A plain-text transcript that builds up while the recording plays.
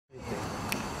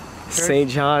St.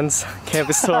 John's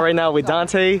campus tour right now with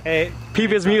Dante. Hey. Peep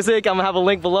his music. I'm gonna have a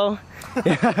link below.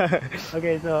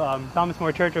 Okay, so Thomas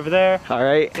More Church over there. All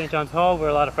right. St. John's Hall, where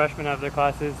a lot of freshmen have their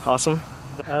classes. Awesome.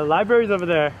 Library's over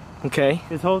there. Okay.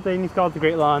 This whole thing is called the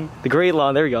Great Lawn. The Great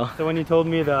Lawn. There we go. So when you told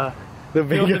me the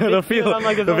big field. I'm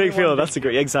like, the big field. That's the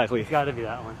great. Exactly. It's got to be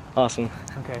that one. Awesome.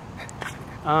 Okay.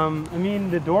 I mean,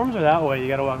 the dorms are that way. You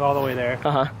got to walk all the way there.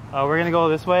 We're gonna go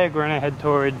this way. We're gonna head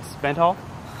towards Bent Hall.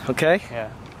 Okay. Yeah.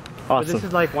 Awesome. So this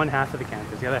is like one half of the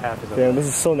campus. The other half is over. Damn, this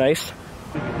is so nice.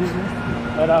 But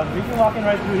we can walk in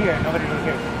right through here. Nobody goes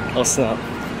here. Oh snap!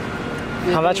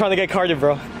 I'm not trying to get carded,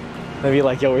 bro. Maybe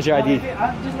like, yo, where's your ID?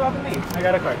 Just walk with me. I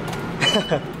got a card.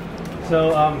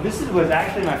 So this was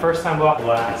actually my first time walking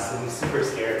glass. I was super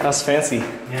scared. That's fancy.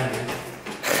 Yeah, man.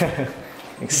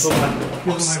 People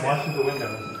might watch through the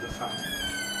windows.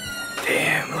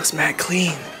 Damn, it looks mad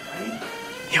clean.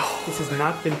 Yo. This has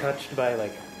not been touched by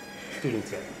like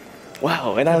students yet.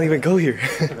 Wow, and I don't even go here.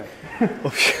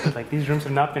 Oh shit. Like these rooms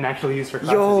have not been actually used for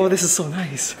classes Yo, yet. this is so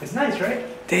nice. It's nice, right?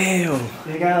 Damn.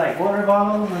 You got like water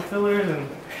bottles and fillers and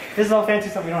this is all fancy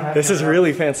stuff we don't have. This is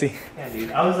really fancy. Yeah,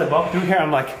 dude. I was like walking through here, I'm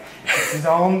like, this is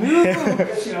all new.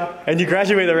 You know? And you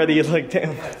graduated already, it's like,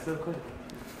 damn. Yeah, it's so cool.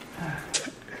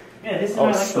 Yeah, this is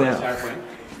my PowerPoint.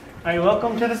 Alright,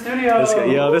 welcome to the studio.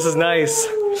 Yo, this is nice.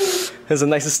 This is the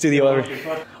nicest studio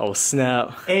ever. Oh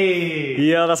snap. Hey.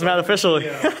 Yeah, that's mad official.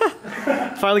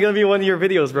 Finally gonna be one of your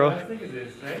videos, bro. I think it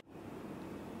is, right?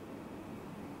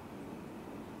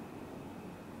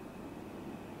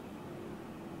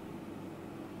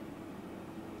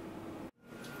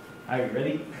 Are you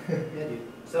ready? Yeah, dude.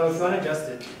 So if you want to adjust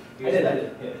it. I did.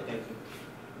 Yeah, thank you.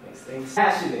 Thanks.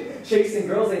 Passionate, chasing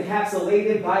girls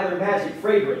encapsulated by their magic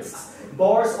fragrance.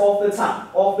 Bars off the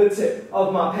top, off the tip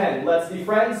of my pen. Let's be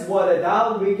friends, what a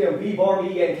doll, we can be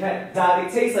Barbie and Ken.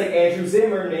 Exotic tastes like Andrew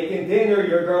Zimmer making dinner.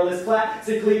 Your girl is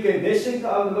classically conditioned.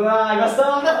 I got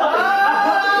stuff.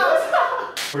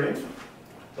 Recording?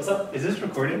 What's up? Is this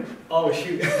recording? Oh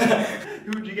shoot.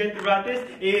 Who'd you get to write this?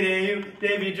 It ain't you.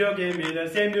 They be joking me. The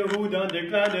same dude who done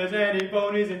decline. There's any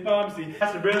ponies in pharmacy.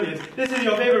 That's the brilliance. This is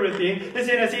your favorite theme. This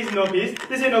ain't a seasonal piece.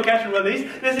 This ain't no catch and release.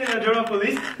 This ain't a journal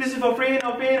police. This is for free,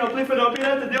 no fee, no plea for no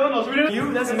peanut. The deal, no sweeter.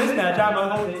 You, that's a mismatch. I'm a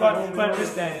whole fucking fun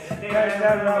understand. They heard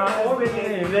that around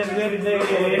everything. Let's live it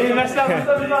there. Let's stop. I'm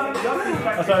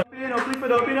sorry. No plea for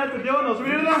no peanut. The deal, no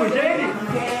sweeter than we shady.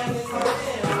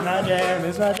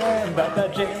 It's my jam, about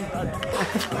that jam.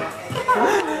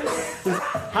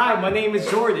 Hi, my name is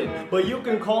Jordan, but you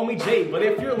can call me Jay. But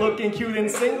if you're looking cute and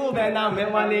single, then I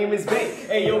meant my name is Bay.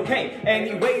 Hey, okay.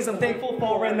 Anyways, I'm thankful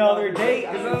for another day.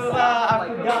 I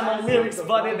forgot my lyrics,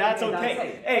 but that's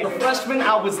okay. Hey, a freshman,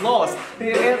 I was lost.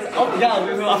 Right?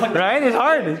 It's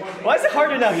hard. Why is it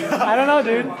harder now? I don't know,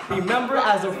 dude. Remember,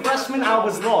 as a freshman, I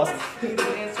was lost.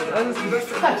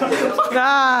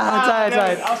 Nah, it's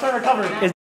alright. I'll start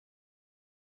recovering.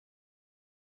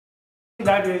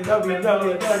 That's all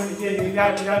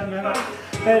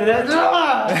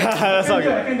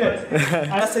good.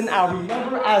 Lesson I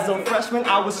remember as a freshman,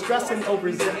 I was stressing over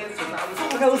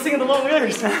I was singing the long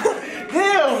lyrics.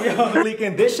 Damn, yo. Fully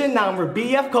conditioned, now I'm a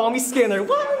BF, call me Skinner.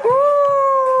 What?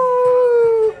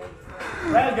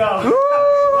 Let's go.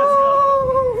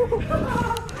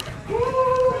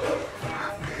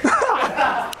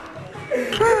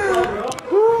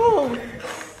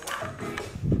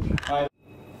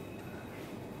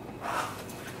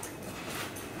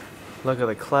 Look at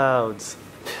the clouds.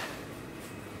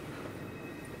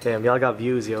 Damn, y'all got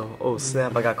views, yo. Oh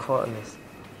snap, I got caught in this.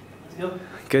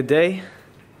 Good day.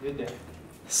 Good day.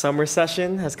 Summer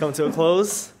session has come to a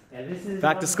close. Yeah, this is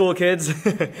back to school, kids.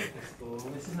 This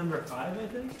is number 5, I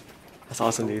think. That's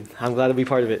awesome, dude. I'm glad to be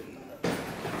part of it.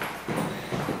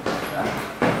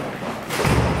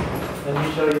 Let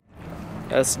me show you.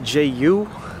 SJU,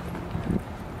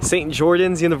 St.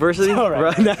 Jordan's University. All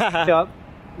right. Up.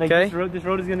 Like Okay. This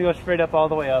road is gonna go straight up all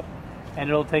the way up, and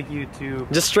it'll take you to.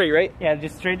 Just straight, right? Yeah,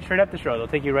 just straight up this road. It'll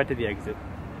take you right to the exit.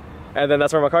 And then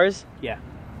that's where my car is? Yeah.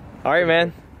 All right,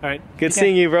 man. All right. Good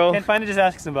seeing you, bro. Can't find it, just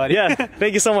ask somebody. Yeah.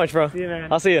 Thank you so much, bro. See you,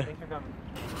 man. I'll see you. Thanks for coming.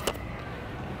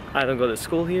 I don't go to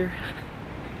school here,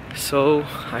 so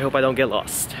I hope I don't get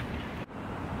lost.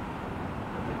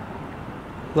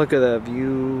 Look at that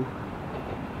view.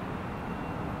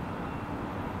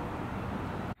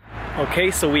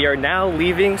 Okay, so we are now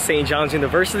leaving St. John's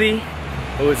University.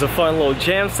 It was a fun little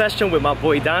jam session with my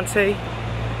boy Dante,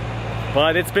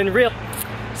 but it's been real.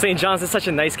 St. John's is such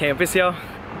a nice campus, yo.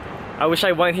 I wish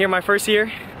I went here my first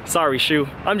year. Sorry, Shu.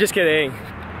 I'm just kidding.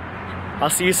 I'll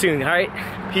see you soon, alright?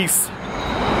 Peace.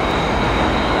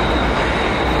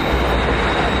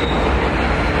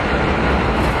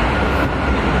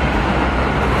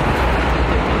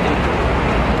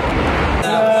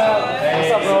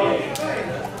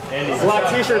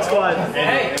 T-shirt squad.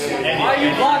 Hey, why are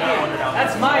you vlogging?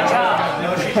 That's my job.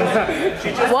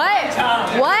 What?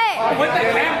 What? With the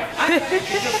camera.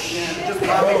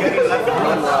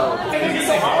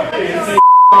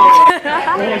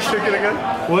 How do you eat chicken again?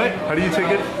 What? How do you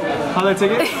chicken? How do I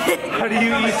take it? How do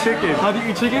you eat chicken? How do you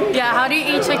eat chicken? Yeah, how do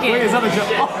you eat chicken? Wait, is that a joke?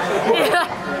 Oh.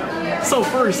 Yeah. So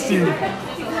first you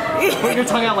put your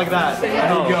tongue out like that. There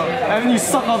you go. And then you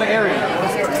suck all the air in.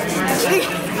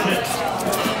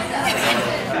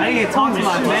 I need to talk to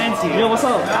my man here. Yo, what's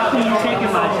up? You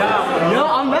taking my job, bro. Yo,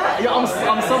 I'm mad. Yo, I'm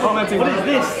supplementing. What is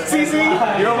this? CC,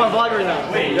 you're on my vlog right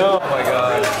now. Wait. Yo. Oh my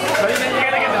god. You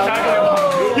gotta get the chocolate.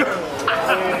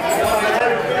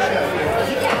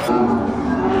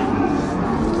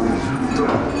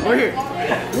 We're here.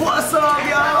 What's up,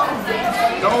 y'all?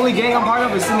 The only gang I'm part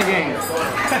of is Cinna Gang.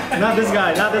 Not this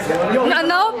guy, not this guy. Yo,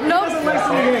 No, he doesn't like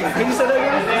Cinna Gang. Can you say that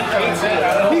again?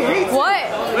 He hates What?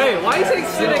 Wait, why you saying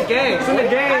Cinna Gang? Cinna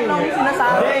Gang.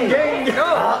 Gang, gang.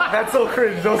 That's so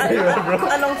cringe. Don't say that, bro.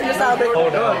 Anong sinasabi?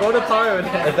 Hold on. Go to Paro.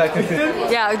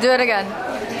 Yeah, do it again.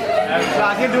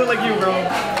 I can't do it like you, bro.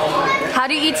 How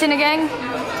do you eat sinigang?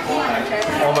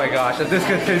 Oh my gosh, let's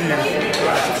discontinue.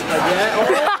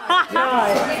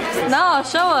 No,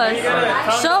 show us.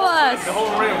 Show us.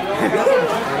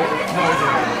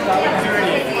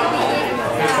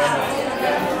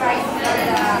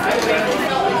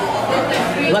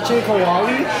 Lechon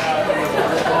Kawali?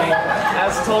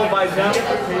 As told by Jeff.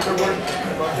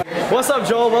 What's up,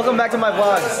 Joel? Welcome back to my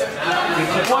vlogs.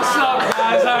 What's up,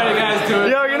 guys? How are you guys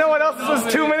doing? Yo, you know what else? This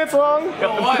was 2 minutes long.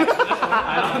 What?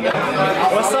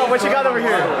 What's up? What you got over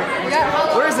here?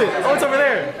 Where is it? Oh, it's over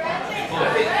there.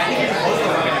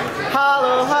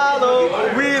 Hello, hello,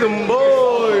 rhythm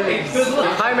boys.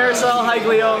 Hi, Marisol. Hi,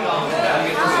 Cleo.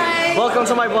 Hi. Welcome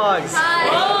to my vlogs.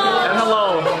 And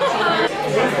hello.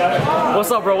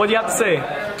 What's up, bro? What do you have to say?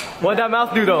 What'd that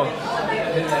mouth do, though?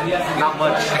 Not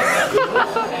much.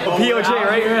 POJ,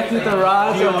 right? Here at Tito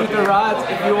Rad. So Tito Rad,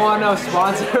 if you want to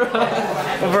sponsor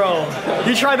Bro,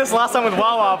 you tried this last time with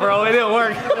Wawa, bro. It didn't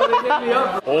work.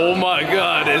 Oh my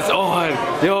god, it's on.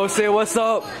 Yo, say what's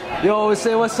up. Yo,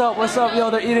 say what's up, what's up. Yo,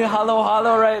 they're eating halo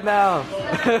halo right now.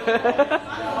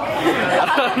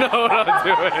 I don't know what I'm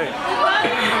doing.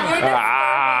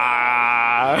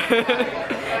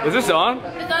 Is this on?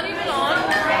 Is that even on?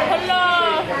 Hello.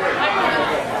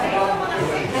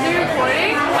 Is it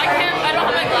recording? I don't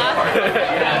have my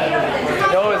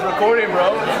glasses. Yo, it's recording, bro.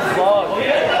 It's vlog.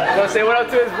 Yo, say what up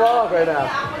to his vlog right now.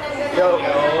 Yo.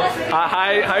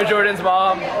 Hi, Jordan's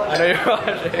mom. I know you're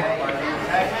watching.